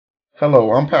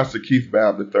Hello, I'm Pastor Keith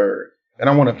Babb III, and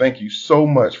I want to thank you so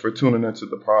much for tuning into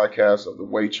the podcast of the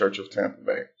Way Church of Tampa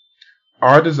Bay.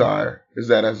 Our desire is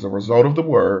that as a result of the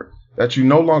word, that you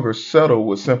no longer settle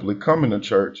with simply coming to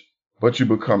church, but you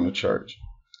become the church.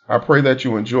 I pray that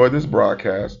you enjoy this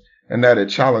broadcast and that it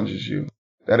challenges you,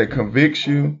 that it convicts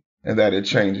you, and that it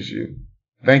changes you.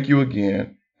 Thank you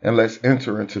again, and let's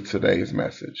enter into today's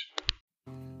message.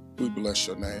 We bless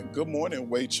your name. Good morning,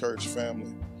 Way Church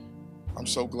family. I'm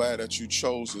so glad that you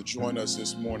chose to join us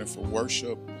this morning for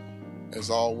worship. As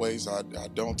always, I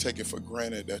don't take it for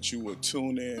granted that you would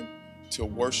tune in to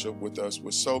worship with us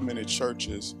with so many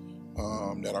churches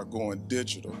that are going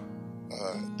digital,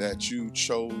 that you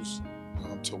chose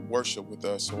to worship with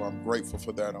us. So I'm grateful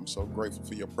for that. I'm so grateful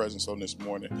for your presence on this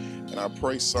morning. And I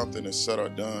pray something is said or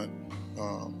done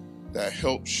that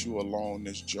helps you along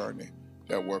this journey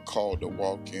that we're called to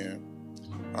walk in.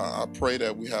 I pray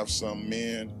that we have some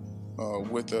men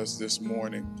with us this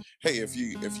morning. Hey, if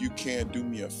you can do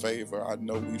me a favor, I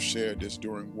know we've shared this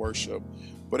during worship,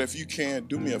 but if you can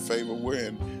do me a favor, we're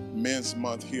in Men's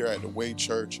Month here at the Way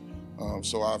Church,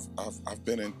 so I've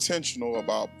been intentional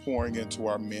about pouring into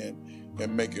our men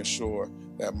and making sure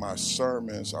that my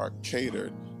sermons are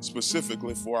catered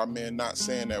specifically for our men. Not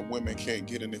saying that women can't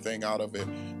get anything out of it,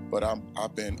 but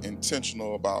I've been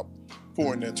intentional about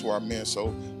pouring into our men.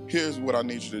 So here's what I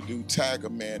need you to do: tag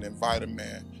a man, invite a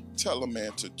man, tell a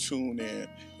man to tune in.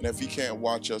 And if he can't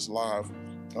watch us live,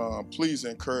 please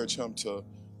encourage him to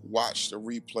watch the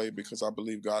replay, because I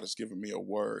believe God has given me a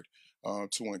word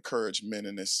to encourage men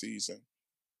in this season.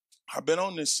 I've been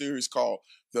on this series called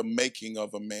The Making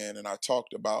of a Man, and I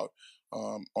talked about,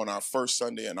 on our first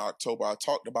Sunday in October, I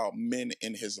talked about men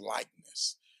in his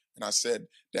likeness. And I said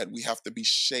that we have to be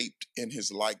shaped in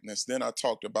his likeness. Then I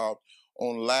talked about,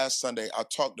 on last Sunday, I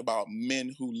talked about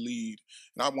men who lead.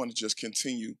 And I want to just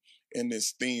continue in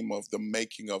this theme of the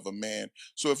making of a man.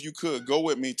 So if you could go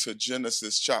with me to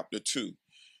Genesis chapter 2.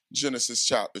 Genesis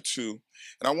chapter 2.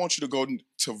 And I want you to go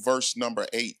to verse number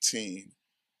 18.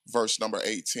 Verse number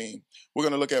 18. We're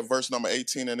going to look at verse number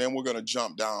 18, and then we're going to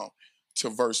jump down to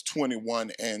verse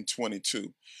 21 and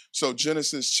 22. So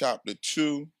Genesis chapter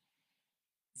 2,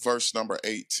 verse number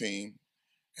 18,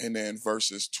 and then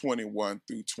verses 21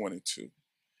 through 22.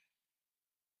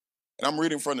 And I'm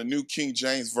reading from the New King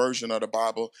James Version of the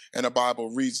Bible, and the Bible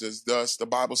reads as thus. The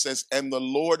Bible says, "And the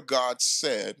Lord God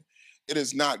said, it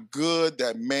is not good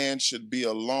that man should be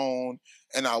alone,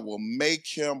 and I will make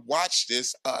him," watch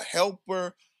this, "a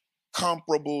helper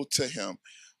comparable to him.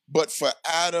 But for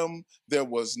Adam, there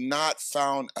was not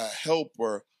found a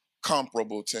helper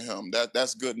comparable to him."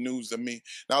 That's good news to me.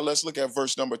 Now let's look at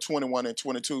verse number 21 and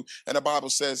 22. And the Bible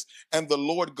says, "And the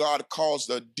Lord God caused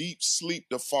a deep sleep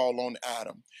to fall on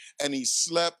Adam. And he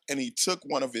slept, and he took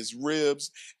one of his ribs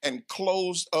and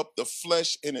closed up the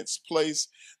flesh in its place.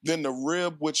 Then the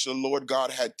rib which the Lord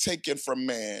God had taken from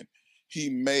man, he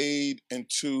made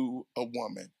into a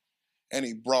woman, and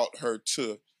he brought her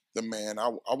to the man." I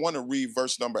want to read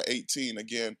verse number 18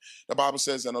 again. The Bible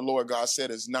says, "And the Lord God said,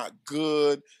 it's not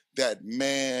good that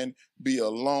man be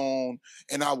alone,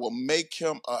 and I will make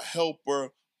him a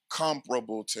helper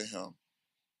comparable to him."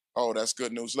 Oh, that's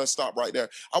good news. Let's stop right there.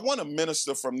 I want to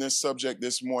minister from this subject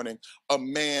this morning: a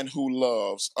man who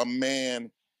loves. A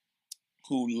man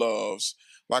who loves.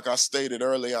 Like I stated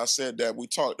earlier, I said that we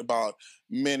talked about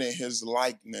men in his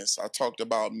likeness. I talked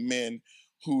about men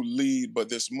who lead, but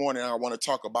this morning I want to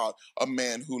talk about a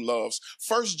man who loves.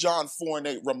 1 John 4 and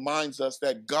 8 reminds us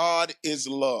that God is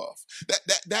love.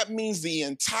 That means the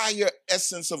entire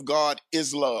essence of God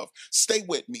is love. Stay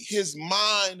with me. His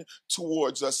mind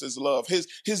towards us is love.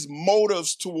 His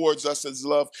motives towards us is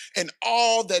love. And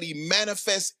all that he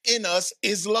manifests in us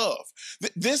is love.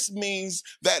 This means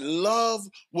that love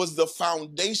was the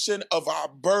foundation of our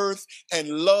birth, and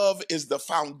love is the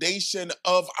foundation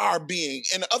of our being.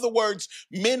 In other words,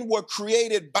 men were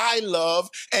created by love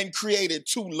and created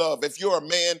to love. If you're a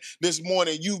man this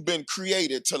morning, you've been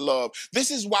created to love.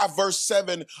 This is why verse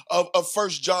 7 of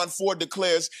 1 John 4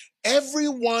 declares,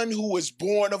 "Everyone who is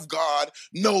born of God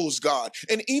knows God."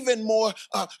 And even more,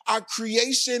 our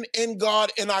creation in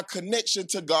God and our connection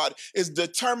to God is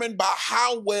determined by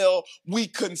how well we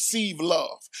conceive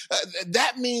love.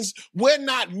 That means we're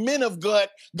not men of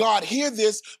God, hear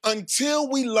this, until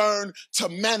we learn to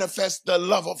manifest the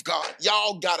love of God.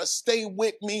 Y'all gotta stay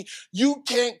with me. You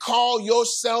can't call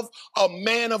yourself a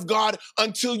man of God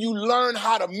until you learn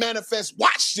how to manifest,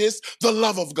 watch this, the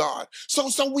love of God. So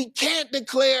we can't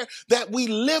declare that we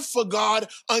live for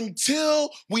God until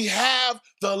we have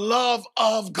the love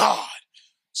of God.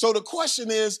 So the question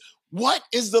is, What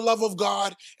is the love of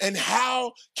God, and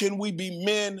how can we be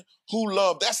men who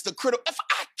love? That's the critical. If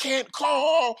I can't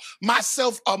call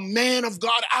myself a man of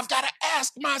God, I've got to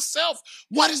ask myself,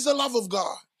 what is the love of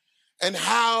God? And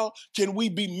how can we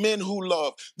be men who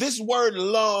love? This word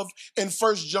love in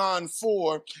 1 John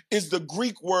 4 is the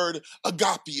Greek word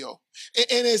agapio.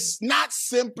 And it's not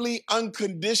simply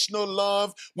unconditional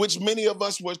love, which many of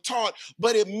us were taught,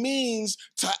 but it means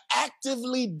to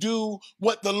actively do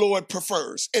what the Lord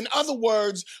prefers. In other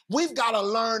words, we've got to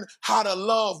learn how to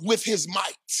love with his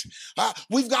might.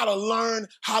 We've got to learn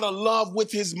how to love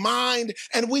with his mind,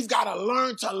 and we've got to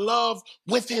learn to love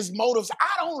with his motives.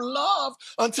 I don't love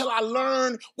until I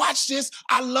learn, watch this,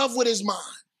 I love with his mind.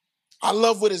 I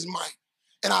love with his might.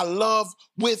 And I love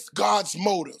with God's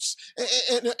motives.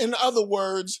 In other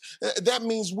words, that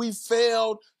means we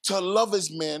failed to love as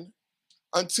men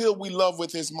until we love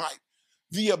with his might.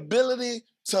 The ability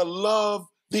to love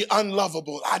the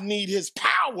unlovable. I need his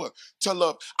power to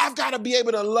love. I've got to be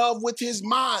able to love with his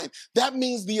mind. That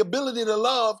means the ability to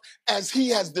love as he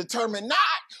has determined, not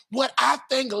what I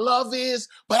think love is,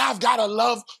 but I've got to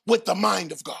love with the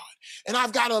mind of God. And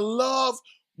I've got to love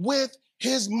with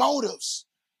his motives.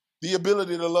 The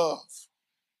ability to love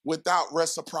without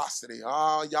reciprocity.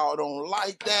 Oh, y'all don't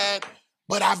like that,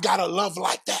 but I've got to love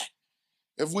like that.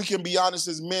 If we can be honest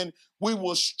as men, we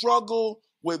will struggle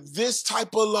with this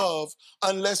type of love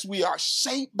unless we are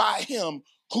shaped by him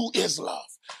who is love.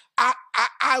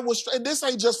 This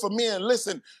ain't just for men.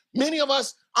 Listen, many of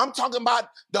us, I'm talking about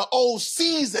the old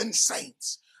seasoned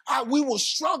saints. We will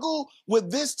struggle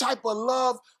with this type of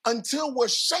love until we're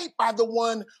shaped by the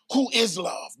one who is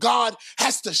love. God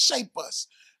has to shape us.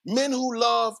 Men who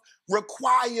love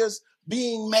requires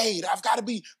being made. I've got to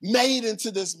be made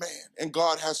into this man, and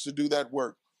God has to do that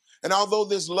work. And although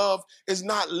this love is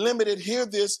not limited, hear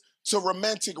this, to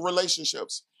romantic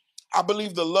relationships, I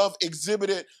believe the love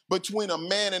exhibited between a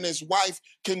man and his wife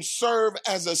can serve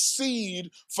as a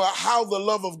seed for how the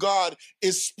love of God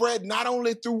is spread not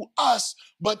only through us,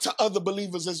 but to other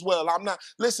believers as well. I'm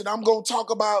going to talk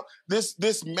about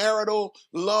this marital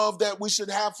love that we should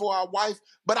have for our wife,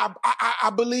 but I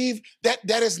believe that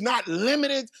is not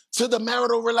limited to the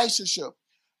marital relationship.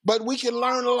 But we can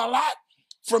learn a lot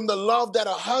from the love that a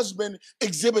husband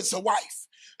exhibits a wife.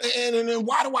 And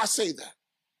why do I say that?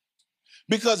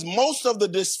 Because most of the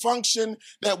dysfunction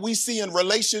that we see in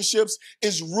relationships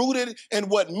is rooted in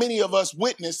what many of us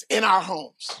witness in our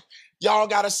homes. Y'all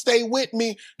got to stay with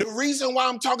me. The reason why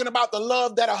I'm talking about the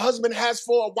love that a husband has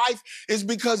for a wife is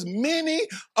because many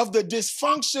of the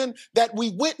dysfunction that we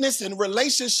witness in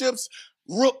relationships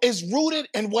is rooted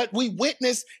in what we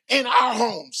witness in our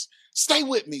homes. Stay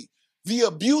with me. The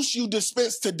abuse you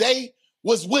dispense today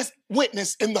was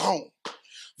witnessed in the home.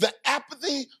 The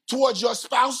apathy towards your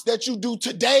spouse that you do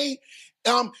today,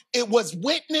 it was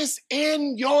witnessed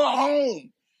in your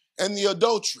home. And the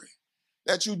adultery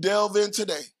that you delve in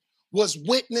today was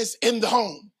witnessed in the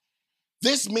home.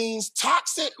 This means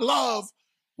toxic love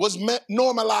was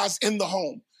normalized in the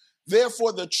home.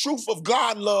 Therefore, the truth of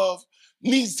God love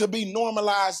needs to be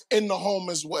normalized in the home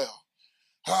as well.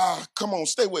 Come on,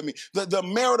 stay with me. The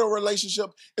marital relationship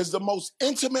is the most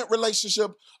intimate relationship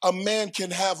a man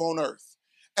can have on earth.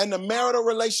 And the marital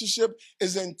relationship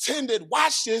is intended,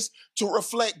 watch this, to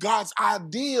reflect God's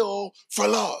ideal for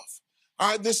love.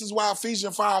 All right, this is why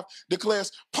Ephesians 5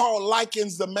 declares, Paul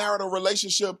likens the marital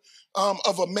relationship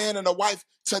of a man and a wife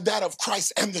to that of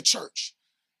Christ and the church.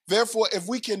 Therefore, if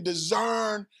we can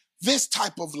discern this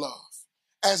type of love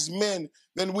as men,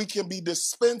 then we can be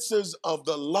dispensers of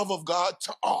the love of God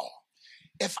to all.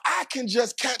 If I can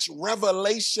just catch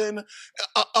revelation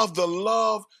of the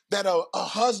love that a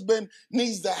husband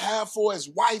needs to have for his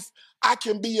wife, I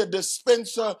can be a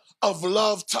dispenser of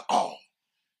love to all.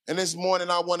 And this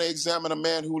morning, I want to examine a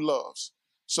man who loves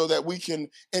so that we can,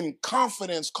 in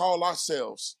confidence, call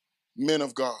ourselves men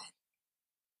of God.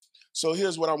 So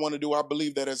here's what I want to do. I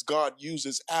believe that as God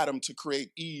uses Adam to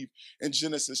create Eve in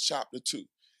Genesis chapter 2,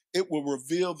 it will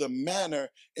reveal the manner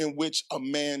in which a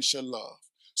man should love.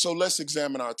 So let's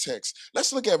examine our text.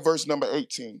 Let's look at verse number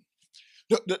 18.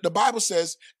 The Bible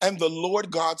says, and the Lord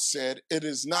God said, it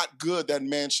is not good that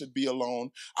man should be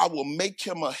alone. I will make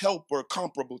him a helper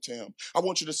comparable to him. I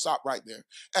want you to stop right there.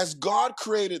 As God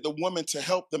created the woman to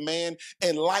help the man,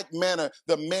 in like manner,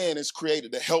 the man is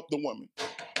created to help the woman.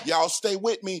 Y'all stay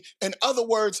with me. In other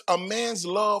words, a man's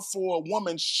love for a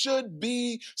woman should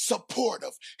be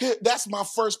supportive. That's my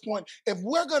first point. If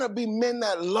we're going to be men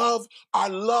that love, our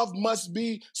love must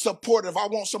be supportive. I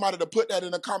want somebody to put that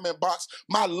in the comment box.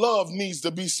 My love needs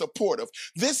to be supportive.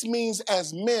 This means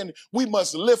as men, we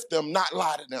must lift them, not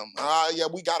lie to them. Yeah,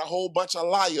 we got a whole bunch of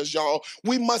liars, y'all.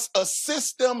 We must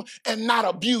assist them and not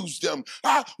abuse them.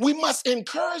 We must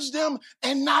encourage them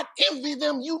and not envy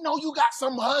them. You know, you got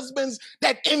some husbands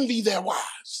that envy their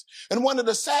wives. And one of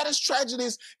the saddest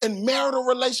tragedies in marital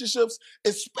relationships,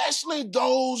 especially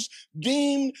those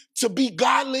deemed to be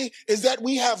godly, is that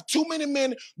we have too many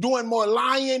men doing more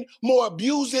lying, more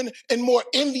abusing, and more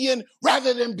envying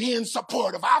rather than being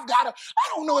supportive. I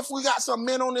don't know if we got some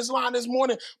men on this line this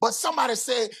morning, but somebody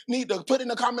said, need to put in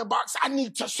the comment box, I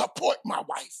need to support my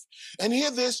wife. And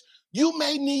hear this, you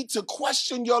may need to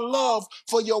question your love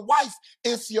for your wife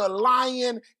if your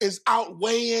lying is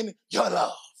outweighing your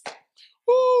love.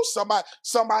 Ooh,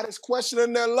 somebody's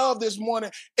questioning their love this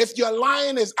morning. If your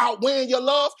lying is outweighing your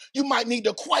love, you might need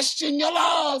to question your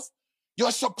love,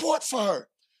 your support for her.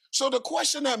 So the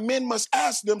question that men must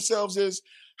ask themselves is,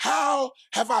 how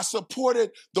have I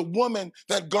supported the woman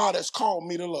that God has called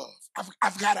me to love?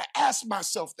 I've got to ask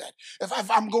myself that.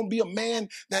 If I'm going to be a man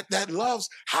that loves,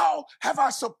 how have I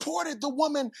supported the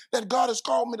woman that God has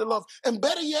called me to love? And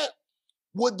better yet,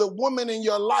 would the woman in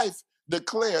your life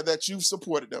declare that you've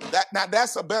supported them? Now,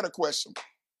 that's a better question.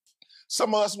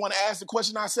 Some of us want to ask the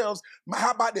question ourselves,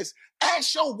 how about this?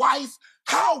 Ask your wife,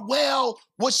 how well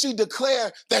would she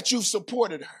declare that you've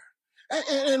supported her?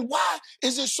 And why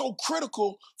is it so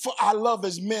critical for our love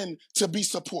as men to be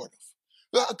supportive?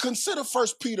 Consider 1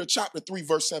 Peter chapter 3,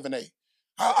 verse 7a.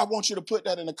 I want you to put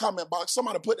that in the comment box.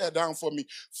 Somebody put that down for me.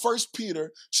 1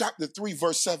 Peter chapter 3,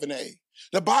 verse 7a.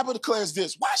 The Bible declares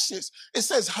this. Watch this. It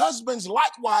says, husbands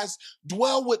likewise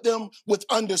dwell with them with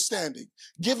understanding,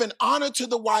 giving honor to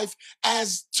the wife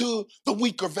as to the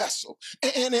weaker vessel.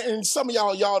 And some of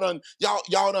y'all done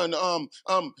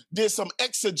did some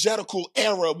exegetical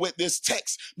error with this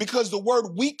text, because the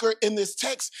word weaker in this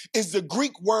text is the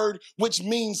Greek word which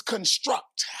means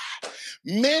construct.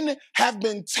 Men have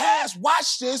been tasked,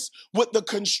 watch this, with the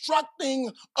constructing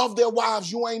of their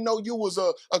wives. You ain't know you was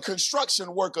a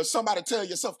construction worker. Somebody tell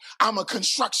yourself, I'm a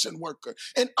construction worker.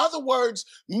 In other words,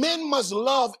 men must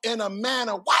love in a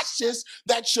manner, watch this,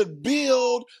 that should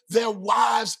build their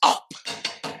wives up.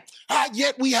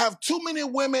 Yet we have too many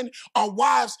women or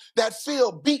wives that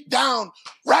feel beat down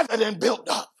rather than built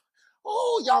up.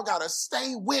 Oh, y'all got to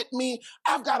stay with me.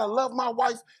 I've got to love my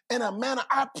wife in a manner.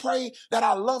 I pray that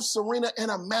I love Serena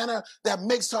in a manner that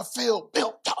makes her feel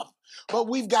built up. But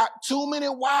we've got too many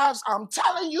wives, I'm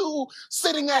telling you,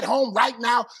 sitting at home right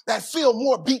now that feel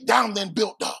more beat down than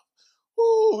built up.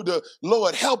 Ooh, the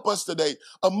Lord help us today.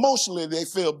 Emotionally, they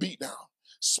feel beat down.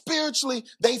 Spiritually,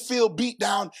 they feel beat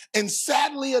down. And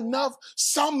sadly enough,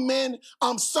 some men,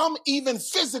 some even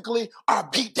physically are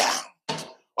beat down.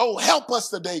 Oh, help us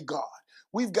today, God.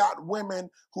 We've got women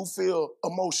who feel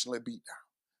emotionally beat down,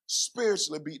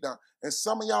 spiritually beat down. And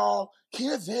some of y'all,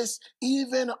 hear this,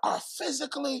 even are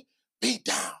physically beat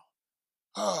down.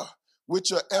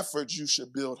 With your efforts, you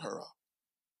should build her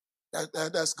up.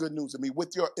 That's good news to me.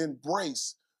 With your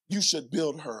embrace, you should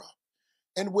build her up.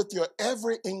 And with your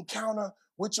every encounter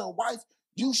with your wife,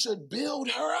 you should build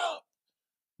her up.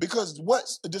 Because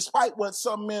despite what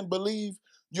some men believe,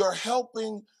 you're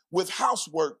helping with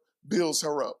housework builds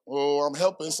her up. Oh, I'm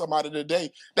helping somebody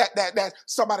today. That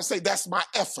somebody say, that's my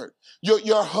effort.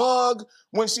 Your hug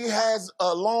when she has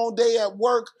a long day at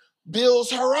work builds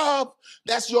her up.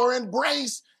 That's your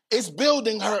embrace. It's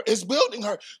building her. It's building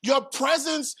her. Your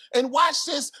presence, and watch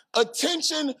this,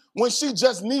 attention when she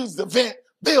just needs the vent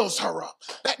builds her up.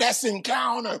 That's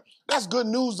encounter. That's good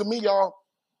news to me, y'all.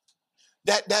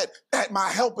 That my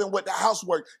helping with the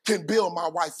housework can build my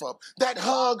wife up. That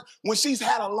hug when she's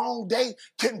had a long day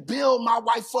can build my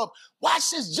wife up. Why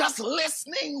she's just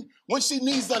listening when she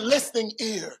needs a listening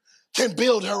ear can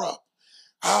build her up.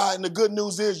 And the good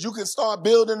news is you can start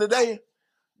building today.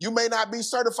 You may not be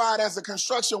certified as a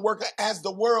construction worker as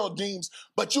the world deems,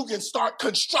 but you can start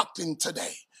constructing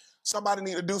today. Somebody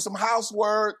need to do some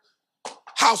housework.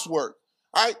 All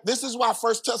right. This is why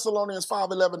 1 Thessalonians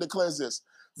 5:11 declares this.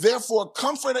 Therefore,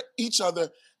 comfort each other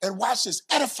and watch this,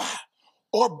 edify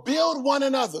or build one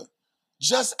another,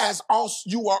 just as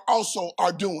you also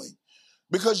are doing,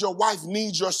 because your wife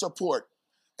needs your support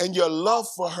and your love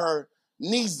for her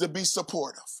needs to be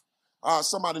supportive.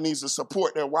 Somebody needs to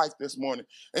support their wife this morning.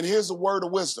 And here's a word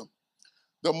of wisdom.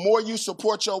 The more you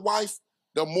support your wife,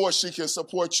 the more she can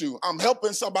support you. I'm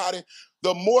helping somebody.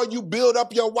 The more you build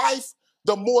up your wife,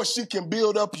 the more she can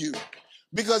build up you.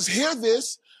 Because hear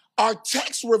this, our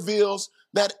text reveals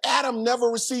that Adam never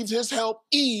received his help,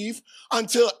 Eve,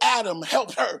 until Adam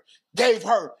helped her, gave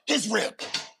her his rib.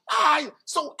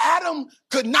 So Adam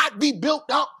could not be built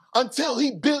up until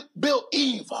he built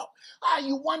Eve up.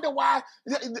 You wonder why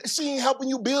she ain't helping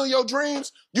you build your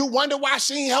dreams. You wonder why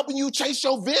she ain't helping you chase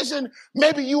your vision.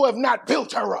 Maybe you have not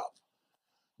built her up.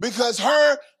 Because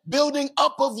her building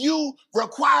up of you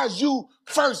requires you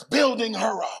first building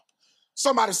her up.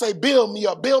 Somebody say, build me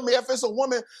up. Build me up. If it's a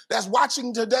woman that's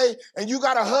watching today and you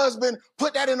got a husband,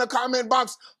 put that in the comment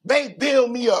box. Babe,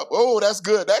 build me up. Oh, that's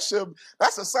good. That's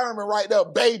a sermon right there.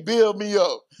 Babe, build me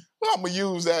up. Well, I'm going to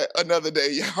use that another day,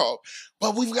 y'all.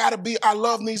 But our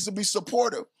love needs to be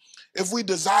supportive. If we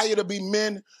desire to be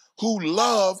men who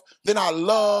love, then our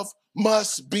love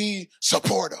must be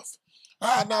supportive.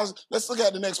 All right, now let's look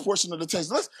at the next portion of the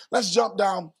text. Let's jump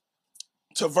down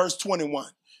to verse 21.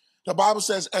 The Bible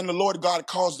says, and the Lord God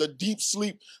caused a deep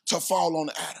sleep to fall on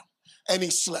Adam, and he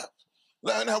slept.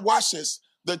 Now watch this.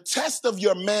 The test of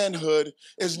your manhood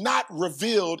is not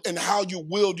revealed in how you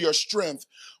wield your strength,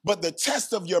 but the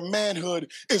test of your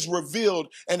manhood is revealed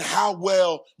in how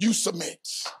well you submit.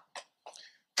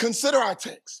 Consider our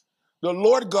text. The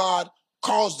Lord God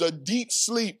caused a deep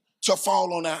sleep to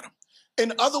fall on Adam.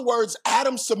 In other words,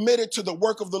 Adam submitted to the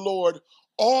work of the Lord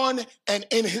on and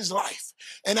in his life.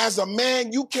 And as a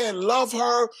man, you can't love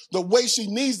her the way she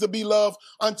needs to be loved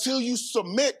until you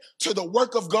submit to the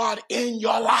work of God in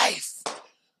your life.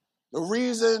 The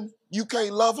reason you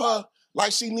can't love her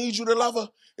like she needs you to love her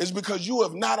is because you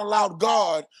have not allowed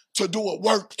God to do a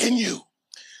work in you.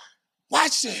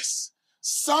 Watch this.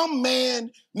 Some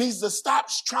man needs to stop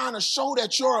trying to show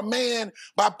that you're a man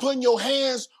by putting your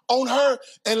hands on her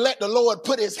and let the Lord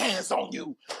put his hands on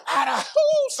you.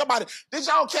 Somebody, did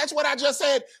y'all catch what I just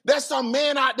said? There's some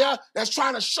man out there that's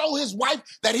trying to show his wife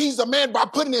that he's a man by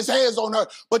putting his hands on her.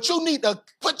 But you need to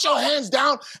put your hands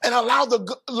down and allow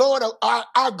the Lord,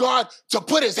 our God, to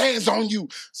put his hands on you.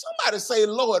 Somebody say,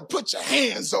 Lord, put your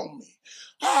hands on me.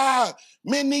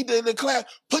 Men need to declare,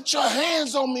 put your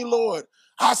hands on me, Lord.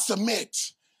 I submit.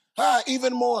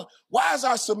 Even more, why is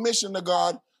our submission to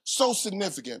God so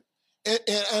significant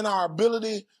in our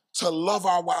ability to love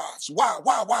our wives?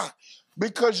 Why?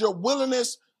 Because your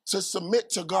willingness to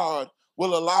submit to God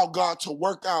will allow God to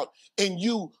work out in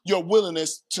you your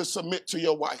willingness to submit to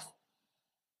your wife.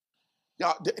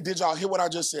 Y'all, did y'all hear what I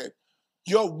just said?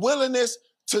 Your willingness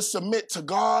to submit to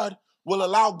God will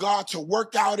allow God to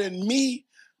work out in me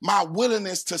my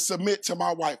willingness to submit to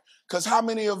my wife. Because how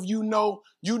many of you know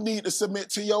you need to submit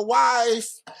to your wife?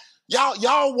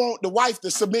 Y'all want the wife to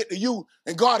submit to you,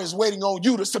 and God is waiting on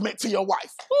you to submit to your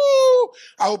wife. Woo!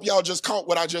 I hope y'all just caught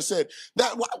what I just said.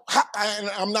 And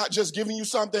I'm not just giving you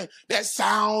something that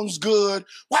sounds good.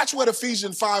 Watch what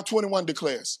Ephesians 5:21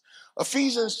 declares.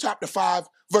 Ephesians chapter 5,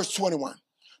 verse 21.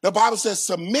 The Bible says,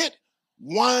 submit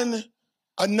one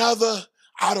another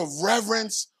out of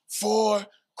reverence for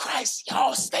Christ.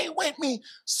 Y'all stay with me.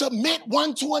 Submit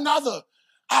one to another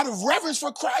out of reverence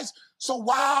for Christ. So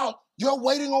while you're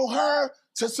waiting on her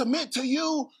to submit to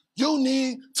you, you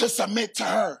need to submit to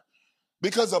her.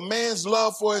 Because a man's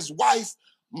love for his wife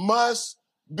must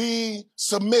be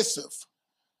submissive.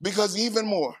 Because even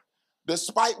more,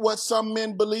 despite what some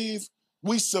men believe,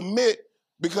 we submit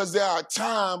because there are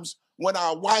times when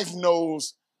our wife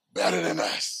knows better than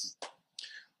us.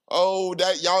 Oh,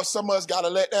 that y'all, some of us got to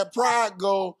let that pride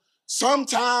go.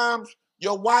 Sometimes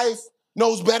your wife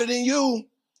knows better than you.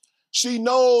 She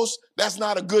knows that's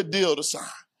not a good deal to sign.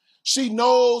 She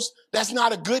knows that's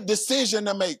not a good decision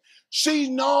to make. She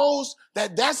knows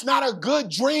that that's not a good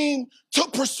dream to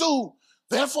pursue.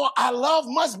 Therefore, our love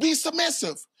must be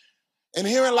submissive. And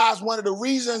herein lies one of the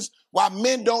reasons why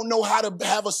men don't know how to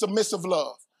have a submissive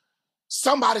love.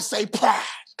 Somebody say pride.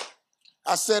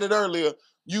 I said it earlier.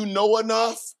 You know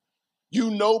enough, you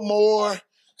know more,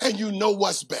 and you know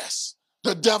what's best.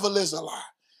 The devil is a lie.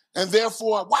 And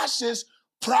therefore, watch this,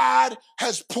 pride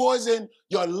has poisoned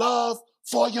your love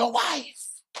for your wife.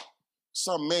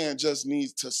 Some man just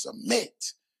needs to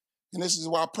submit. And this is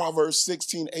why Proverbs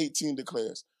 16:18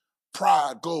 declares,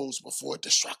 pride goes before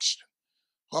destruction.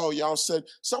 Oh, y'all said,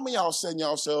 some of y'all setting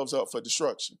yourselves up for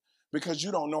destruction because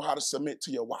you don't know how to submit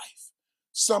to your wife.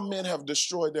 Some men have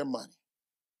destroyed their money.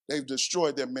 They've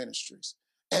destroyed their ministries.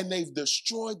 And they've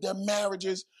destroyed their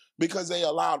marriages because they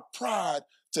allowed pride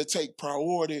to take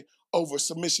priority over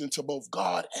submission to both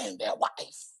God and their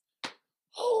wife.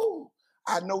 Oh,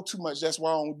 I know too much. That's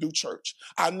why I don't do church.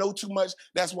 I know too much.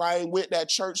 That's why I ain't with that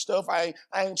church stuff. I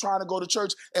ain't trying to go to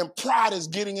church. And pride is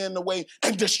getting in the way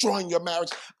and destroying your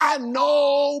marriage. I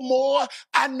know more.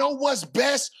 I know what's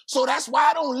best. So that's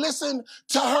why I don't listen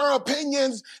to her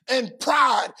opinions. And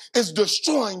pride is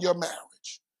destroying your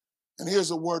marriage. And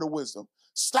here's a word of wisdom.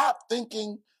 Stop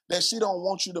thinking that she don't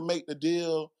want you to make the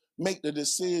deal, make the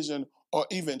decision, or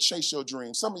even chase your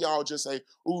dreams. Some of y'all just say,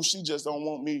 ooh, she just don't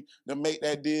want me to make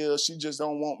that deal. She just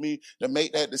don't want me to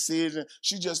make that decision.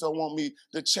 She just don't want me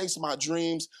to chase my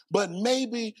dreams. But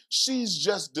maybe she's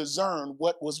just discerned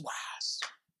what was wise.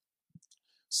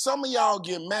 Some of y'all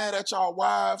get mad at y'all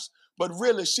wives, but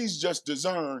really she's just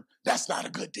discerned that's not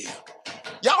a good deal.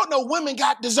 Y'all know women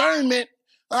got discernment.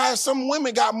 Some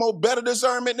women got more better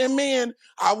discernment than men.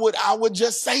 I would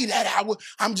just say that.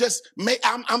 I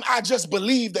just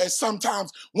believe that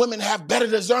sometimes women have better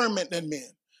discernment than men.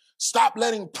 Stop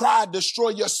letting pride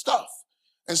destroy your stuff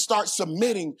and start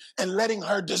submitting and letting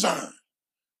her discern.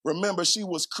 Remember, she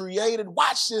was created,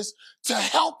 watch this, to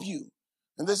help you.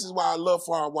 And this is why our love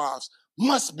for our wives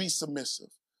must be submissive.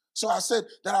 So I said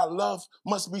that our love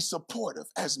must be supportive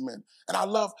as men, and our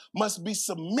love must be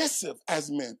submissive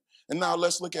as men. And now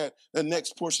let's look at the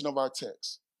next portion of our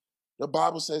text. The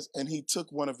Bible says, and he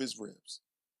took one of his ribs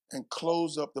and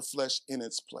closed up the flesh in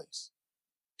its place.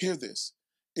 Hear this.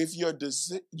 If your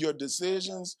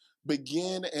decisions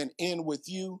begin and end with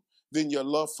you, then your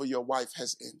love for your wife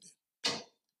has ended.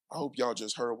 I hope y'all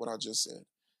just heard what I just said.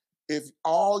 If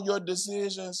all your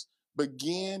decisions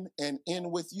begin and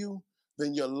end with you,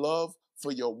 then your love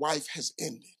for your wife has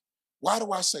ended. Why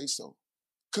do I say so?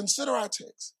 Consider our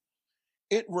text.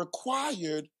 It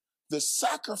required the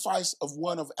sacrifice of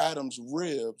one of Adam's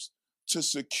ribs to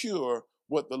secure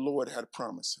what the Lord had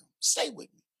promised him. Stay with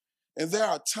me. And there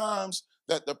are times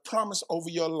that the promise over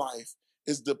your life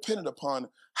is dependent upon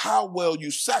how well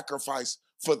you sacrifice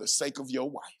for the sake of your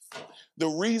wife. The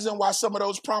reason why some of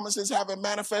those promises haven't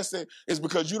manifested is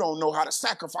because you don't know how to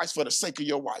sacrifice for the sake of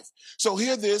your wife. So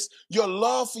hear this, your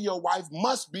love for your wife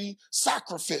must be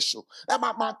sacrificial. And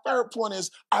my third point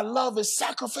is our love is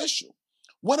sacrificial.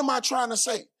 What am I trying to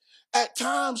say? At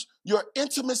times, your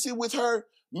intimacy with her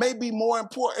may be more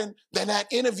important than that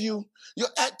interview.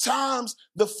 At times,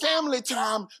 the family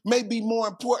time may be more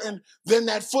important than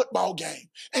that football game.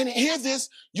 And hear this,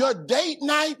 your date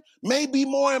night may be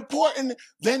more important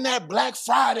than that Black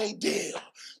Friday deal.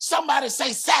 Somebody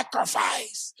say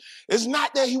sacrifice. It's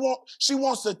not that she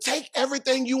wants to take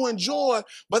everything you enjoy,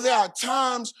 but there are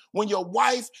times when your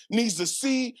wife needs to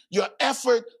see your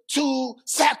effort to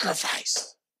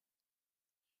sacrifice.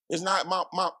 It's not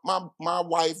my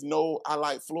wife know I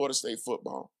like Florida State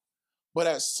football, but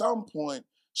at some point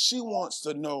she wants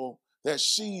to know that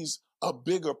she's a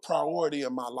bigger priority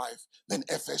in my life than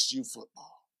FSU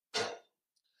football.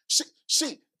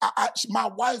 My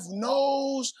wife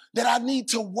knows that I need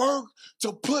to work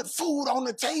to put food on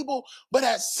the table, but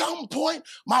at some point,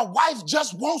 my wife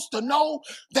just wants to know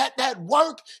that that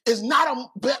work is not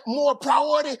a bit more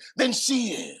priority than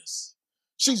she is.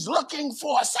 She's looking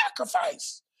for a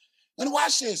sacrifice. And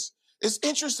watch this. It's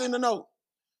interesting to note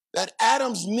that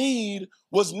Adam's need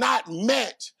was not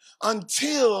met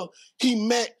until he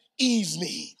met Eve's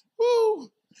need. Woo.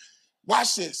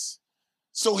 Watch this.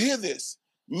 So hear this.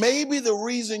 Maybe the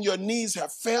reason your needs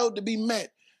have failed to be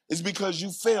met is because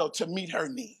you failed to meet her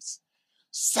needs.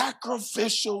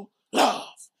 Sacrificial love.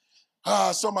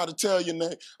 Somebody tell you,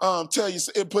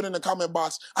 put in the comment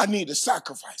box, I need to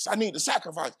sacrifice. I need to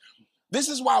sacrifice. This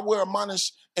is why we're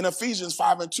admonished in Ephesians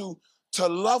 5:2 to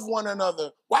love one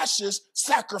another, watch this,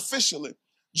 sacrificially,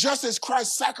 just as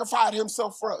Christ sacrificed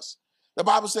himself for us. The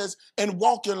Bible says, and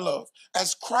walk in love,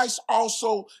 as Christ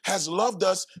also has loved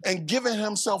us and given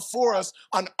himself for us,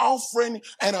 an offering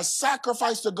and a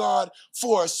sacrifice to God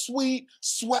for a sweet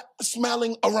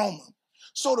smelling aroma.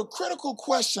 So the critical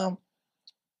question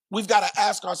we've got to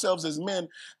ask ourselves as men,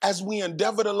 as we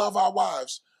endeavor to love our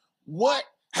wives, what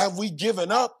have we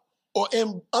given up, or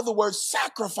in other words,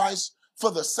 sacrifice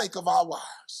for the sake of our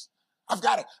wives?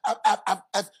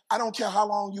 I don't care how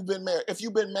long you've been married. If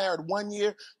you've been married 1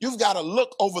 year, you've got to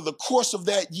look over the course of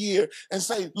that year and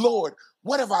say, Lord,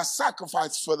 what have I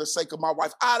sacrificed for the sake of my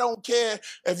wife? I don't care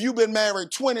if you've been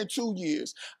married 22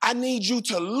 years. I need you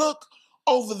to look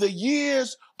over the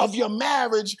years of your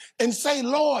marriage and say,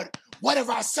 Lord, what have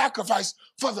I sacrificed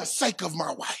for the sake of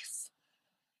my wife?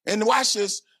 And watch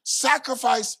this.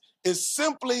 Sacrifice is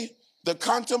simply the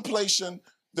contemplation,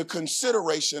 the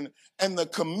consideration, and the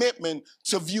commitment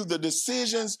to view the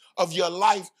decisions of your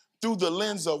life through the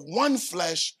lens of one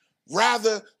flesh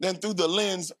rather than through the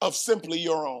lens of simply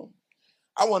your own.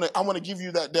 I want to give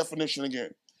you that definition again.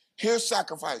 Here's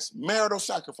sacrifice, marital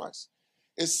sacrifice.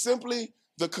 It's simply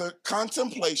the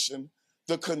contemplation,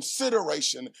 the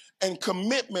consideration, and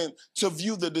commitment to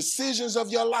view the decisions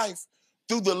of your life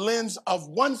through the lens of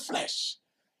one flesh.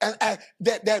 And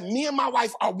that me and my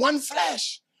wife are one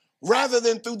flesh, rather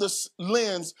than through the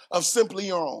lens of simply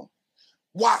your own.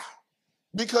 Why?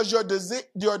 Because your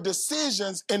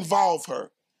decisions involve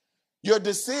her. Your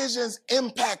decisions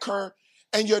impact her,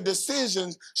 and your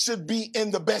decisions should be in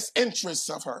the best interests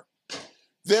of her.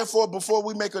 Therefore, before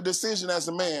we make a decision as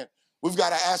a man, we've got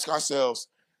to ask ourselves,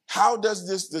 how does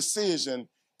this decision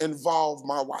involve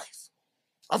my wife?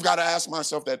 I've got to ask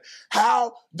myself that.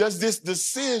 How does this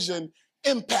decision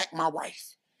impact my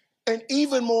wife? And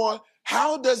even more,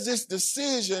 how does this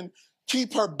decision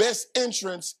keep her best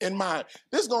interests in mind?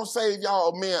 This is going to save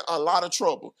y'all men a lot of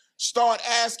trouble. Start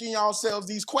asking yourselves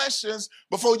these questions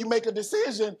before you make a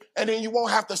decision, and then you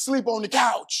won't have to sleep on the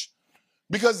couch.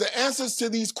 Because the answers to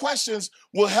these questions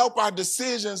will help our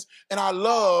decisions and our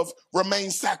love remain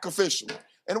sacrificial.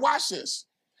 And watch this.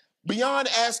 Beyond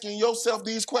asking yourself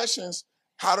these questions,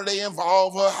 how do they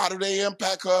involve her? How do they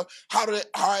impact her? How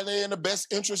are they in the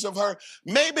best interest of her?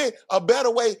 Maybe a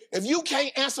better way, if you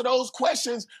can't answer those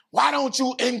questions, why don't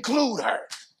you include her?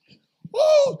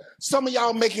 Woo! Some of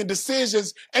y'all making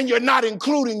decisions and you're not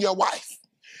including your wife.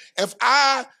 If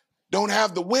I don't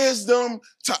have the wisdom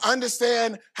to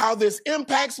understand how this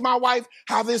impacts my wife,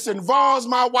 how this involves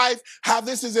my wife, how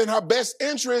this is in her best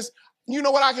interest, you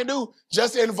know what I can do?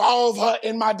 Just involve her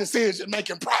in my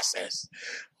decision-making process.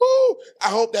 Woo! I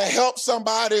hope that helps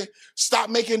somebody stop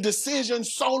making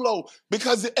decisions solo,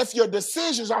 because if your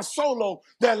decisions are solo,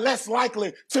 they're less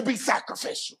likely to be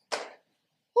sacrificial.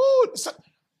 Woo!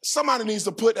 Somebody needs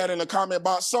to put that in the comment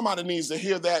box. Somebody needs to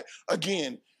hear that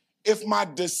again. If my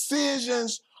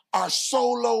decisions are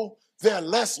solo, they're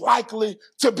less likely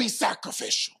to be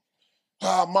sacrificial.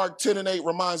 Mark 10:8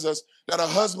 reminds us that a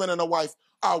husband and a wife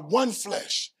are one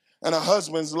flesh, and a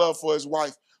husband's love for his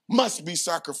wife must be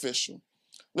sacrificial.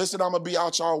 Listen, I'm going to be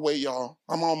out y'all way, y'all.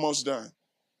 I'm almost done.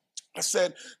 I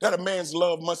said that a man's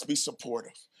love must be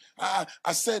supportive.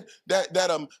 I said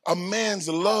that a man's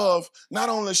love not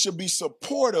only should be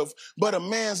supportive, but a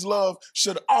man's love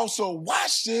should also,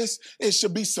 watch this, it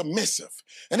should be submissive.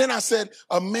 And then I said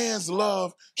a man's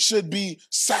love should be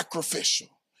sacrificial.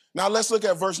 Now let's look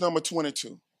at verse number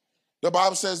 22. The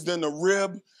Bible says, then the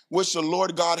rib which the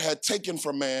Lord God had taken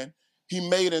from man, he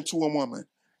made into a woman,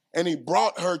 and he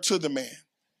brought her to the man.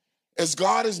 As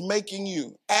God is making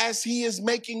you, as he is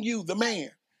making you, the man,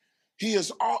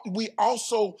 we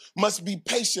also must be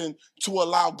patient to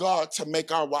allow God to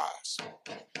make our wives.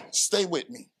 Stay with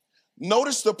me.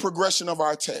 Notice the progression of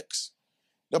our text.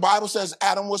 The Bible says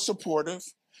Adam was supportive,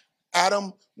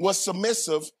 Adam was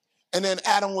submissive, and then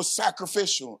Adam was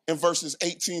sacrificial in verses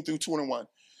 18 through 21.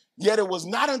 Yet it was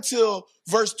not until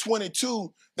verse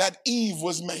 22 that Eve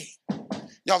was made.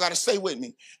 Y'all got to stay with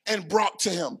me. And brought to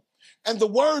him. And the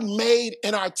word made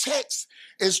in our text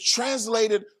is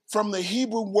translated from the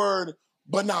Hebrew word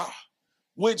banah,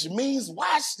 which means,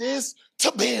 watch this,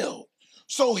 to build.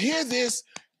 So hear this.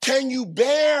 Can you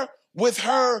bear with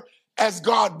her as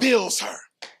God builds her?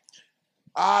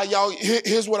 Y'all,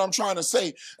 here's what I'm trying to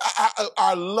say.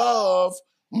 Our love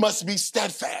must be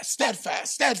steadfast,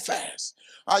 steadfast, steadfast.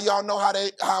 Y'all know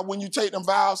how when you take them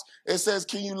vows, it says,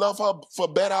 can you love her for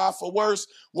better or for worse?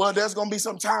 Well, there's going to be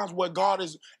some times where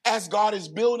as God is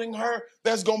building her,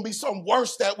 there's going to be some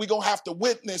worse that we're going to have to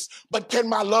witness. But can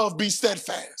my love be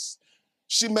steadfast?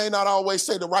 She may not always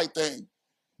say the right thing,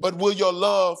 but will your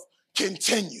love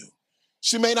continue?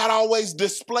 She may not always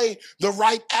display the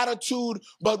right attitude,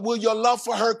 but will your love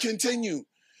for her continue?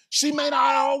 She may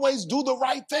not always do the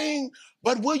right thing,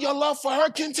 but will your love for her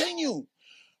continue?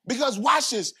 Because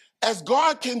watch this, as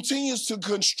God continues to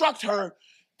construct her,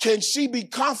 can she be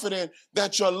confident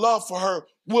that your love for her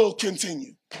will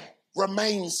continue?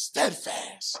 Remain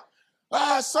steadfast.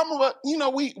 Some of us,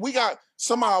 we got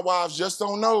some of our wives just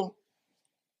don't know.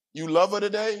 You love her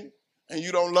today and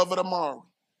you don't love her tomorrow.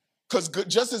 Because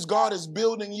just as God is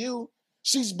building you,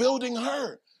 she's building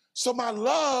her. So my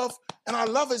love, and our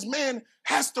love as men,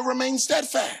 has to remain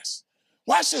steadfast.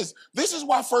 Watch this. This is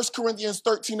why 1 Corinthians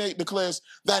 13:8 declares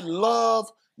that love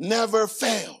never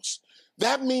fails.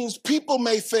 That means people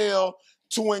may fail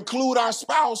to include our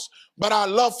spouse, but our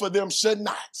love for them should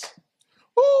not.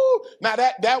 Ooh, now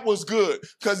that was good,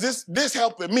 because this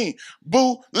helping me.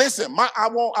 Boo, listen, I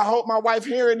hope my wife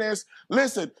hearing this.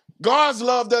 Listen, God's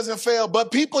love doesn't fail,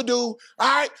 but people do. All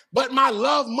right, but my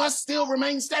love must still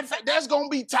remain steadfast. There's going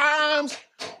to be times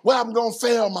where I'm going to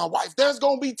fail my wife. There's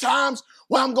going to be times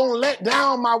where I'm going to let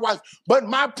down my wife. But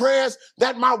my prayer is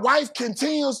that my wife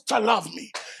continues to love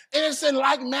me. And it's in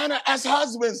like manner as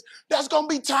husbands. There's going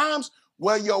to be times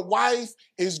where your wife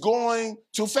is going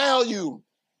to fail you.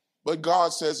 But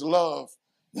God says love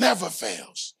never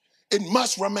fails. It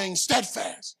must remain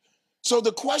steadfast. So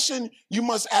the question you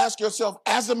must ask yourself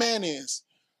as a man is,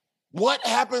 what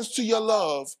happens to your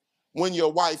love when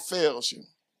your wife fails you?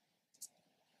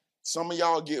 Some of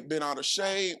y'all get bent out of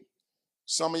shape.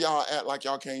 Some of y'all act like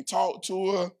y'all can't talk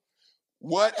to her.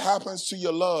 What happens to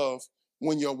your love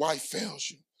when your wife fails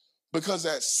you? Because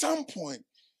at some point,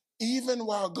 even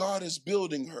while God is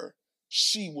building her,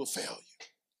 she will fail you.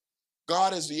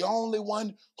 God is the only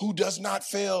one who does not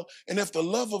fail. And if the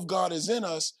love of God is in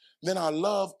us, then our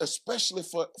love, especially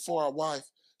for our wife,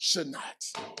 should not.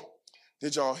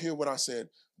 Did y'all hear what I said?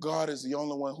 God is the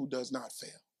only one who does not fail.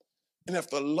 And if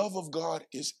the love of God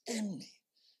is in me,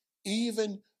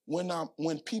 even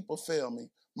when people fail me,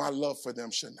 my love for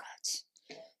them should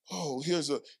not. Oh, here's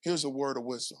a word of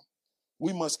wisdom.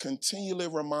 We must continually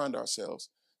remind ourselves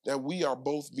that we are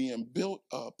both being built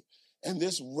up, and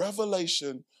this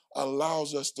revelation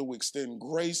allows us to extend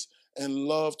grace and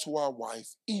love to our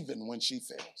wife even when she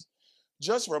fails.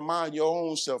 Just remind your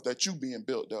own self that you're being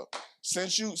built up.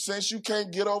 Since you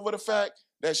can't get over the fact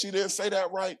that she didn't say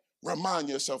that right, remind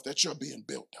yourself that you're being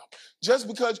built up. Just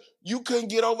because you couldn't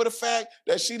get over the fact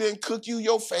that she didn't cook you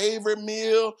your favorite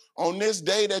meal on this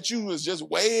day that you was just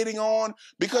waiting on,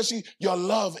 because your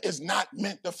love is not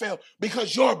meant to fail,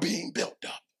 because you're being built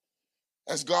up.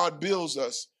 As God builds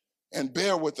us and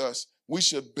bear with us, we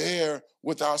should bear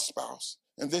with our spouse.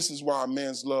 And this is why a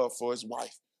man's love for his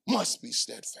wife must be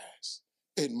steadfast.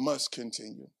 It must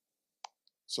continue.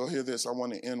 So hear this, I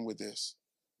want to end with this.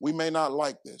 We may not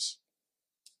like this,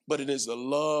 but it is the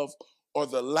love or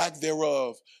the lack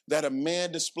thereof that a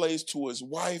man displays to his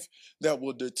wife that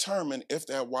will determine if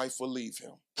that wife will leave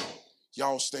him.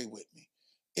 Y'all stay with me.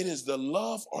 It is the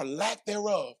love or lack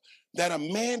thereof that a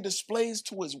man displays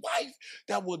to his wife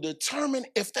that will determine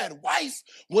if that wife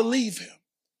will leave him.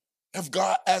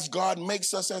 As God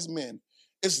makes us as men,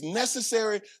 it's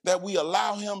necessary that we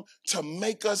allow him to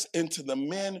make us into the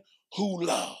men who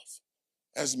love.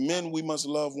 As men, we must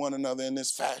love one another in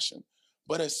this fashion,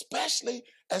 but especially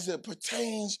as it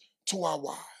pertains to our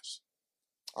wives.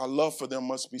 Our love for them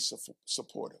must be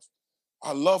supportive.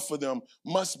 Our love for them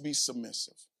must be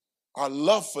submissive. Our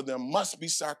love for them must be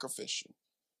sacrificial.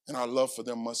 And our love for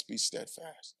them must be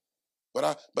steadfast.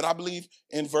 But I believe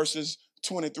in verses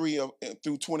 23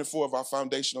 through 24 of our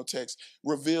foundational text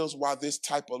reveals why this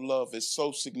type of love is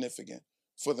so significant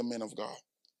for the men of God.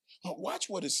 Now, watch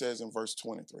what it says in verse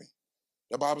 23.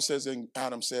 The Bible says, and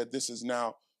Adam said, this is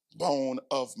now bone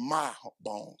of my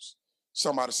bones.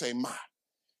 Somebody say my.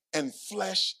 And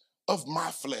flesh of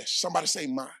my flesh. Somebody say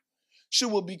my. She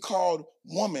will be called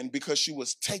woman because she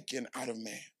was taken out of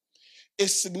man.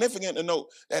 It's significant to note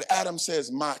that Adam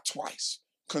says my twice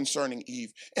concerning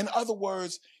Eve. In other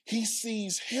words, he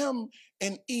sees him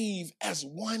and Eve as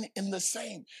one in the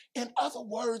same. In other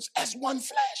words, as one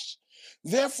flesh.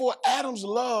 Therefore, Adam's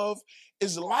love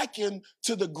is likened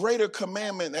to the greater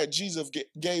commandment that Jesus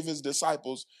gave his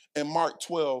disciples in Mark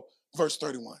 12, verse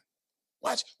 31.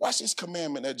 Watch this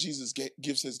commandment that Jesus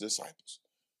gives his disciples.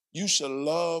 You shall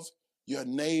love your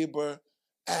neighbor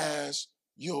as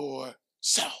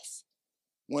yourself.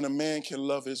 When a man can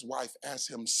love his wife as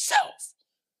himself,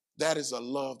 that is a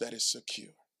love that is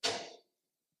secure.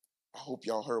 I hope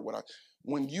y'all heard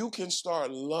when you can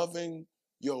start loving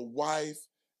your wife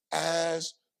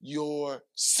as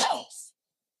yourself,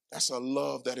 that's a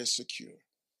love that is secure.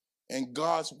 And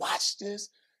watch this,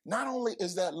 not only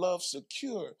is that love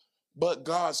secure, but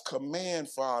God's command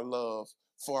for our love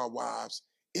for our wives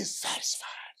is satisfied.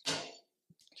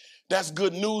 That's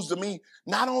good news to me.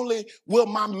 Not only will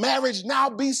my marriage now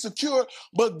be secure,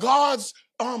 but God's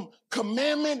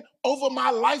commandment over my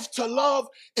life to love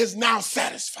is now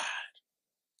satisfied.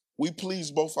 We please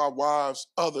both our wives,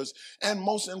 others, and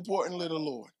most importantly, the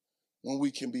Lord, when we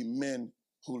can be men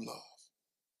who love.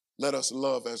 Let us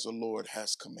love as the Lord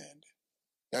has commanded.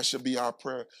 That should be our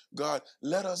prayer. God,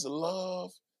 let us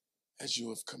love as you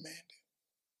have commanded.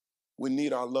 We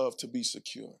need our love to be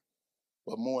secure.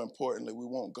 But more importantly, we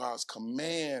want God's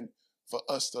command for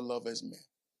us to love as men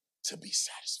to be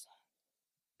satisfied.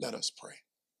 Let us pray.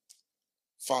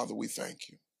 Father, we thank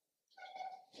you.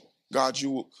 God,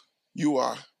 you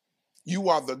are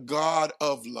the God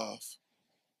of love.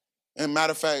 And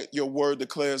matter of fact, your word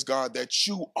declares, God, that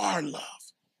you are love.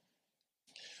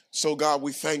 So, God,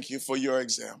 we thank you for your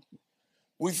example.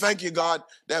 We thank you, God,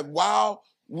 that while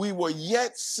we were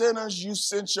yet sinners, you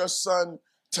sent your son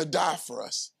to die for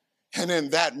us. And in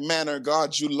that manner,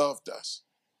 God, you loved us.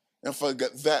 And for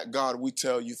that, God, we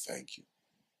tell you thank you.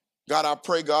 God, I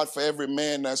pray, God, for every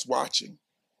man that's watching,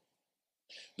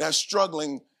 that's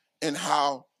struggling in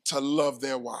how to love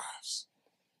their wives.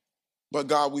 But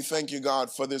God, we thank you, God,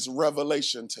 for this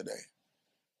revelation today.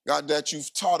 God, that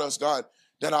you've taught us, God,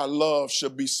 that our love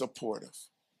should be supportive.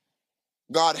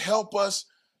 God, help us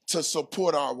to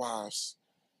support our wives.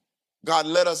 God,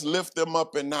 let us lift them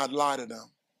up and not lie to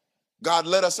them. God,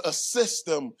 let us assist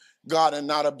them, God, and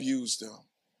not abuse them.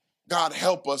 God,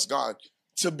 help us, God,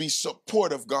 to be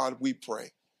supportive, God, we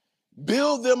pray.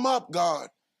 Build them up, God,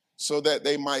 so that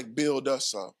they might build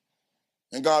us up.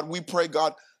 And God, we pray,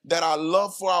 God, that our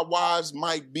love for our wives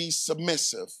might be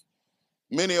submissive.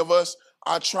 Many of us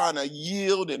are trying to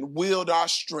yield and wield our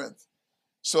strength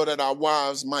so that our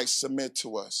wives might submit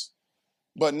to us.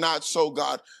 But not so,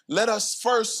 God. Let us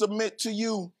first submit to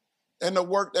you and the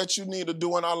work that you need to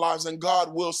do in our lives, and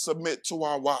God will submit to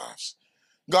our wives.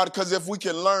 God, because if we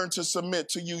can learn to submit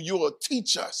to you, you will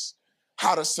teach us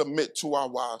how to submit to our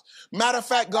wives. Matter of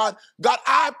fact, God,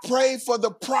 I pray for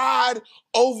the pride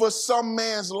over some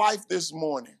man's life this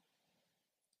morning.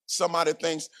 Somebody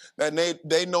thinks that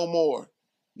they know more,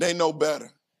 they know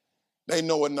better, they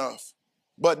know enough.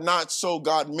 But not so,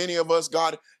 God. Many of us,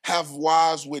 God, have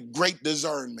wives with great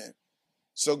discernment.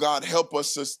 So, God, help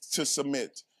us to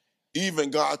submit,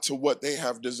 even, God, to what they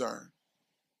have discerned.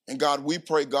 And, God, we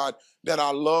pray, God, that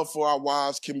our love for our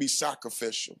wives can be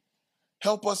sacrificial.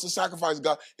 Help us to sacrifice,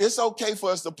 God. It's okay for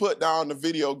us to put down the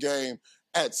video game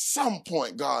at some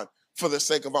point, God, for the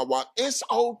sake of our wife. It's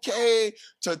okay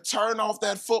to turn off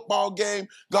that football game,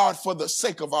 God, for the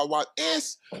sake of our wife.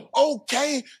 It's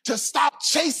okay to stop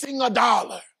chasing a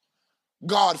dollar,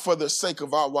 God, for the sake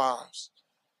of our wives.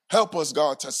 Help us,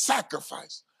 God, to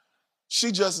sacrifice.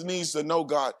 She just needs to know,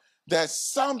 God, that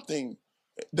something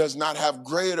does not have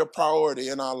greater priority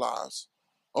in our lives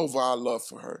over our love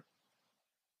for her.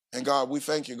 And God, we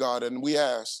thank you, God, and we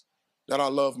ask that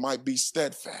our love might be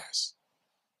steadfast.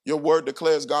 Your word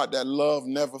declares, God, that love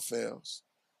never fails.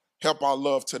 Help our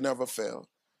love to never fail.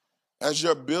 As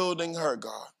you're building her,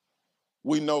 God,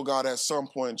 we know, God, at some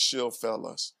point she'll fail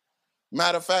us.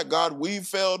 Matter of fact, God, we've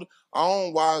failed our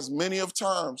own wives many of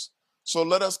times. So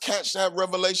let us catch that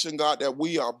revelation, God, that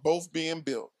we are both being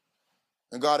built.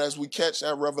 And God, as we catch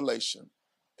that revelation,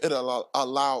 it'll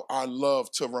allow our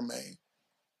love to remain.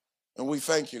 And we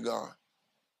thank you, God,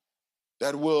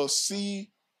 that we'll see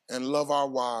and love our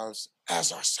wives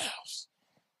as ourselves.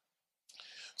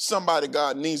 Somebody,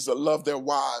 God, needs to love their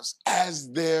wives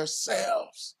as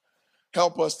themselves.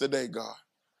 Help us today, God,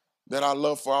 that our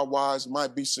love for our wives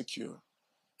might be secure.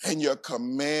 And your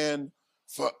command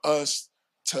for us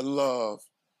to love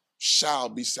shall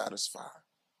be satisfied.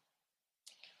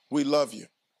 We love you,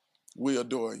 we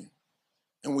adore you,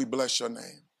 and we bless your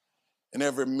name. And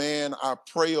every man, I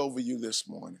pray over you this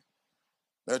morning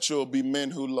that you'll be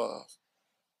men who love.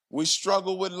 We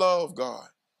struggle with love, God,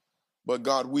 but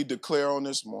God, we declare on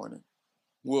this morning,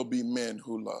 we'll be men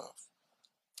who love.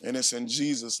 And it's in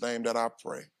Jesus' name that I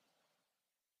pray.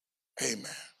 Amen,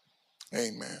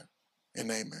 amen, and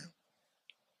amen.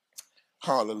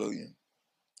 Hallelujah.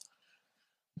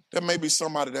 There may be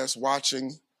somebody that's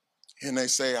watching and they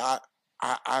say,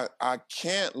 I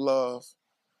can't love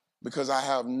because I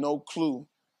have no clue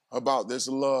about this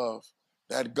love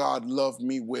that God loved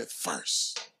me with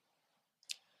first.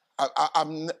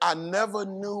 I never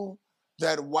knew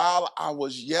that while I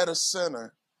was yet a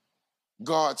sinner,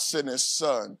 God sent his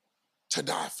son to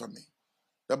die for me.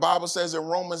 The Bible says in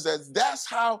Romans that that's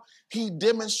how he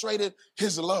demonstrated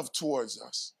his love towards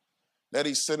us, that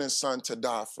he sent his son to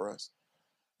die for us.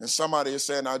 And somebody is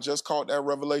saying, I just caught that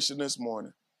revelation this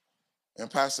morning. And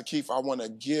Pastor Keith, I want to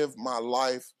give my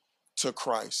life to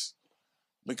Christ,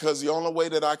 because the only way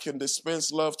that I can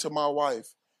dispense love to my wife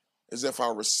is if I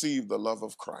receive the love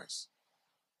of Christ.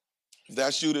 If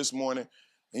that's you this morning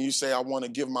and you say, I want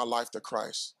to give my life to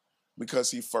Christ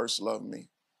because he first loved me,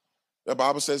 the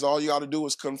Bible says all you got to do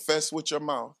is confess with your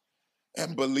mouth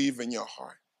and believe in your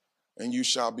heart, and you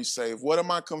shall be saved. What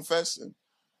am I confessing?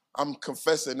 I'm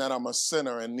confessing that I'm a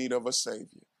sinner in need of a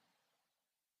Savior.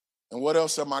 And what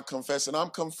else am I confessing? I'm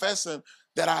confessing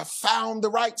that I found the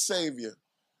right Savior.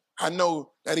 I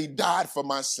know that he died for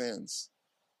my sins.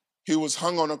 He was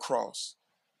hung on a cross.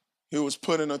 He was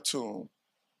put in a tomb,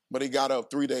 but he got up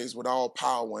 3 days with all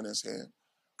power in his hand.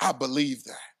 I believe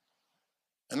that.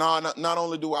 And not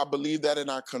only do I believe that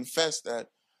and I confess that,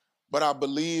 but I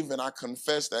believe and I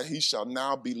confess that he shall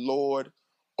now be Lord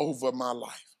over my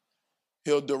life.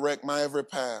 He'll direct my every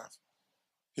path.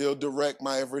 He'll direct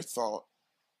my every thought.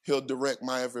 He'll direct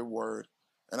my every word.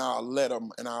 And I'll let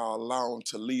him and I'll allow him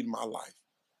to lead my life.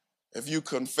 If you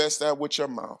confess that with your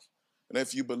mouth, and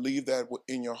if you believe that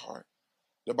in your heart,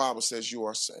 the Bible says you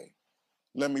are saved.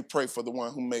 Let me pray for the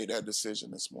one who made that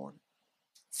decision this morning.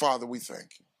 Father, we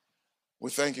thank you. We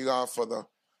thank you, God, for the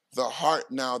heart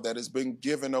now that has been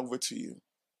given over to you.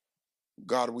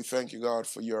 God, we thank you, God,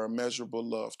 for your immeasurable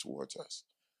love towards us.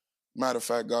 Matter of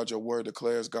fact, God, your word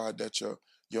declares, God, that your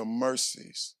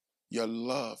mercies, your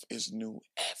love is new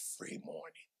every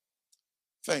morning.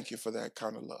 Thank you for that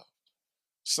kind of love.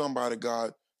 Somebody,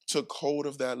 God, took hold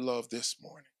of that love this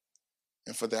morning.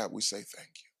 And for that, we say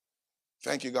thank you.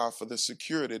 Thank you, God, for the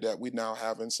security that we now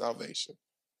have in salvation.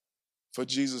 For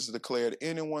Jesus declared,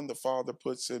 anyone the Father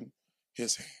puts in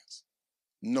his hands,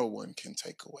 no one can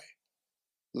take away.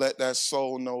 Let that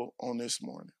soul know on this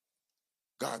morning,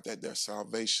 God, that their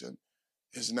salvation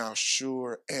is now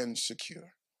sure and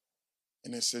secure.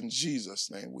 And it's in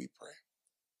Jesus' name we pray.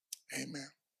 Amen.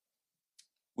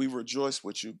 We rejoice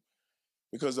with you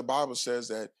because the Bible says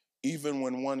that even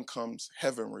when one comes,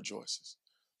 heaven rejoices.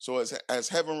 So as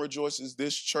heaven rejoices,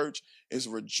 this church is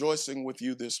rejoicing with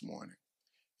you this morning.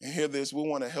 And hear this, we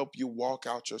want to help you walk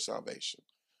out your salvation.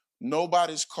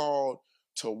 Nobody's called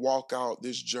to walk out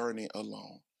this journey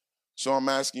alone. So I'm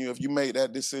asking you, if you made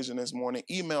that decision this morning,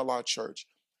 email our church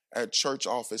at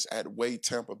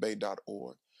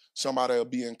churchoffice@waytampabay.org. Somebody will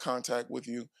be in contact with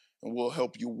you and we'll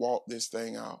help you walk this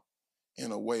thing out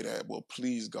in a way that will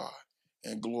please God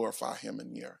and glorify him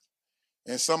in the earth.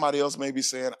 And somebody else may be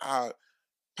saying,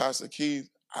 Pastor Keith,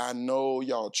 I know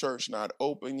y'all church not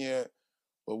open yet,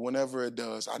 but whenever it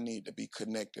does, I need to be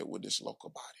connected with this local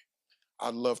body.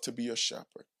 I'd love to be a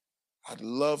shepherd. I'd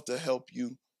love to help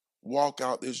you walk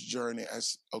out this journey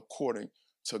as according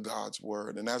to God's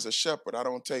word. And as a shepherd, I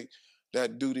don't take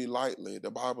that duty lightly. The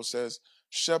Bible says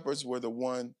shepherds were the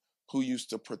one who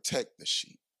used to protect the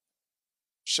sheep.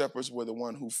 Shepherds were the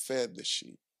one who fed the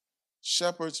sheep.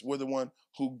 Shepherds were the one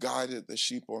who guided the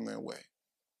sheep on their way.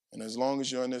 And as long as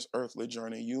you're in this earthly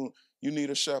journey, you need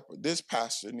a shepherd. This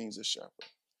pastor needs a shepherd.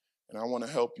 And I want to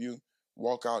help you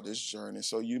walk out this journey.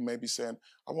 So you may be saying,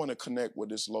 I want to connect with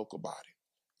this local body.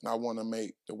 And I want to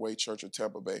make the Way Church of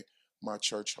Tampa Bay my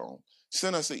church home.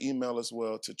 Send us an email as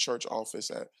well to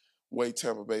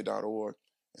churchoffice@waytampabay.org.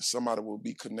 And somebody will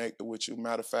be connected with you.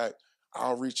 Matter of fact,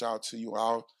 I'll reach out to you.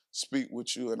 I'll speak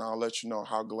with you and I'll let you know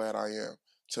how glad I am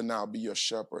to now be your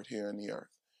shepherd here in the earth.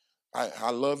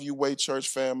 I love you, Way Church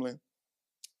family.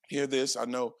 Hear this. I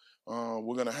know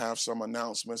we're going to have some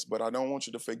announcements, but I don't want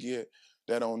you to forget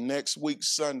that on next week,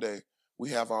 Sunday,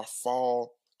 we have our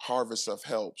fall harvest of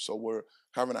help. So we're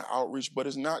having an outreach, but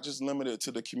it's not just limited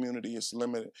to the community.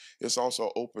 It's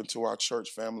also open to our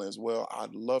church family as well.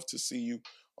 I'd love to see you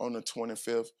on the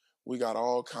 25th. We got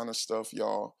all kind of stuff,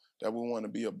 y'all, that we want to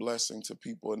be a blessing to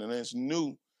people. And then it's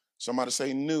new. Somebody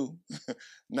say new,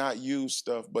 not used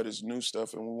stuff, but it's new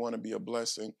stuff. And we want to be a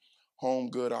blessing.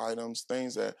 Home good items,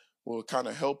 things that will kind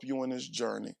of help you in this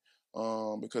journey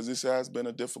because this has been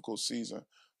a difficult season,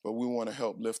 but we want to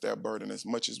help lift that burden as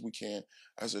much as we can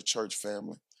as a church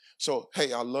family. So,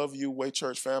 hey, I love you, Way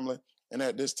Church family. And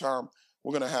at this time,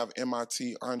 we're going to have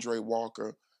MIT Andre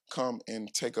Walker come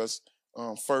and take us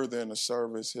further in the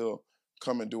service. He'll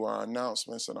come and do our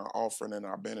announcements and our offering and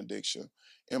our benediction.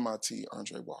 MIT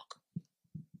Andre Walker.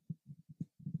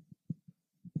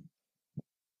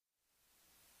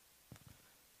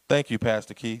 Thank you,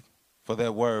 Pastor Keith, for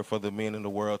that word for the men in the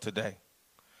world today.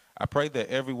 I pray that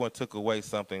everyone took away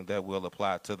something that will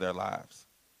apply to their lives.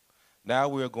 Now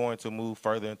we are going to move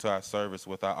further into our service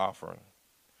with our offering.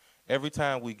 Every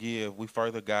time we give, we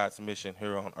further God's mission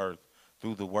here on earth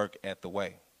through the work at the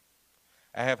Way.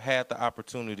 I have had the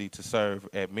opportunity to serve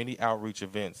at many outreach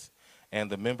events, and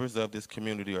the members of this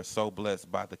community are so blessed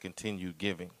by the continued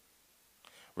giving.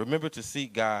 Remember to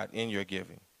seek God in your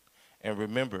giving. And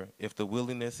remember, if the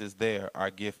willingness is there,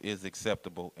 our gift is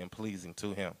acceptable and pleasing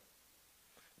to him.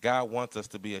 God wants us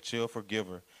to be a cheerful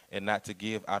giver and not to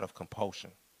give out of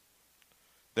compulsion.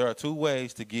 There are two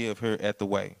ways to give here at The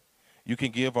Way. You can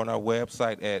give on our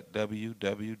website at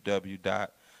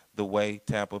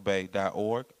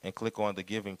www.thewaytampabay.org and click on the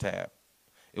Giving tab.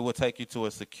 It will take you to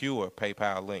a secure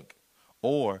PayPal link.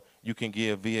 Or you can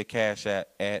give via Cash App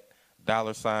at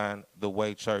 $The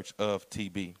Way Church of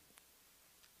TB.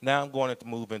 Now I'm going to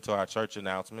move into our church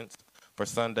announcements for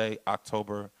Sunday,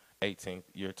 October 18th,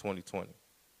 year 2020.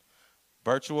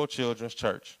 Virtual Children's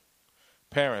Church.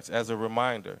 Parents, as a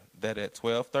reminder that at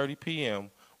 12:30 p.m.,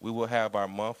 we will have our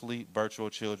monthly Virtual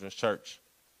Children's Church.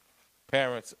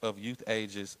 Parents of youth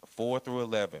ages 4 through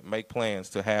 11, make plans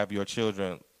to have your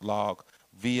children log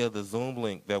via the Zoom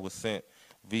link that was sent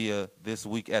via This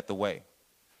Week at the Way.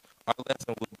 Our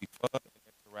lesson will be fun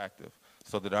and interactive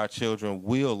so that our children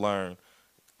will learn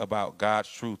about God's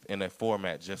truth in a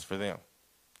format just for them.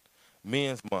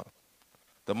 Men's Month.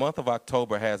 The month of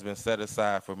October has been set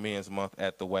aside for Men's Month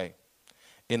at the Way.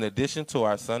 In addition to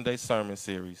our Sunday sermon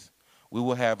series, we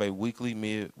will have a weekly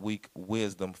midweek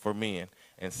wisdom for men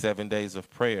and 7 days of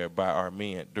prayer by our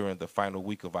men during the final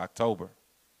week of October.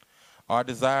 Our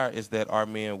desire is that our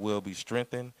men will be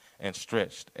strengthened and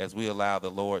stretched as we allow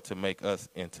the Lord to make us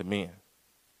into men.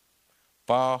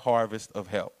 Fall Harvest of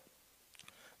Help.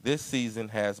 This season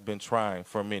has been trying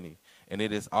for many, and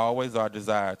it is always our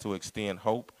desire to extend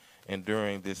hope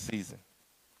during this season.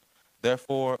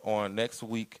 Therefore, on next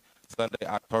week, Sunday,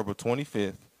 October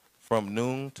 25th, from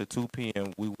noon to 2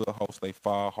 p.m., we will host a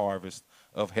Fall Harvest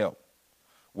of Help,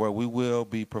 where we will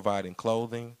be providing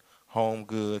clothing, home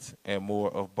goods, and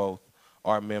more of both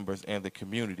our members and the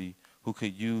community who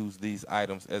could use these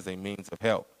items as a means of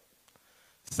help.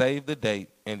 Save the date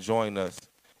and join us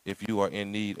if you are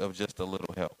in need of just a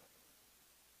little help.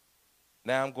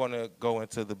 Now I'm going to go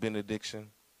into the benediction.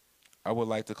 I would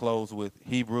like to close with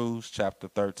Hebrews chapter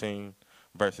 13,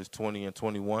 verses 20 and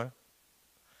 21.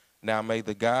 Now may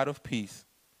the God of peace,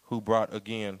 who brought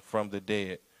again from the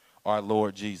dead our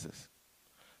Lord Jesus,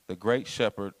 the great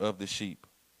shepherd of the sheep,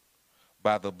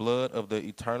 by the blood of the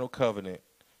eternal covenant,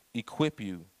 equip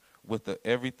you with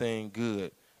everything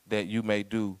good that you may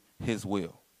do his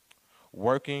will,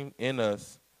 working in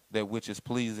us that which is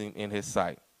pleasing in his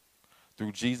sight,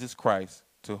 through Jesus Christ,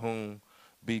 to whom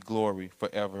be glory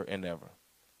forever and ever.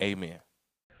 Amen.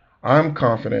 I'm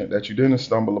confident that you didn't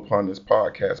stumble upon this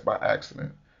podcast by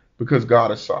accident, because God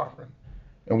is sovereign.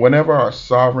 And whenever our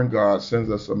sovereign God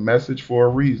sends us a message for a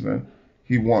reason,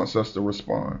 he wants us to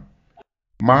respond.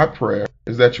 My prayer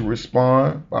is that you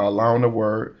respond by allowing the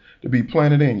word to be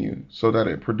planted in you so that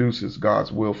it produces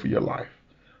God's will for your life.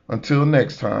 Until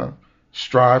next time,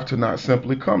 strive to not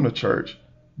simply come to church,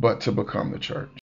 but to become the church.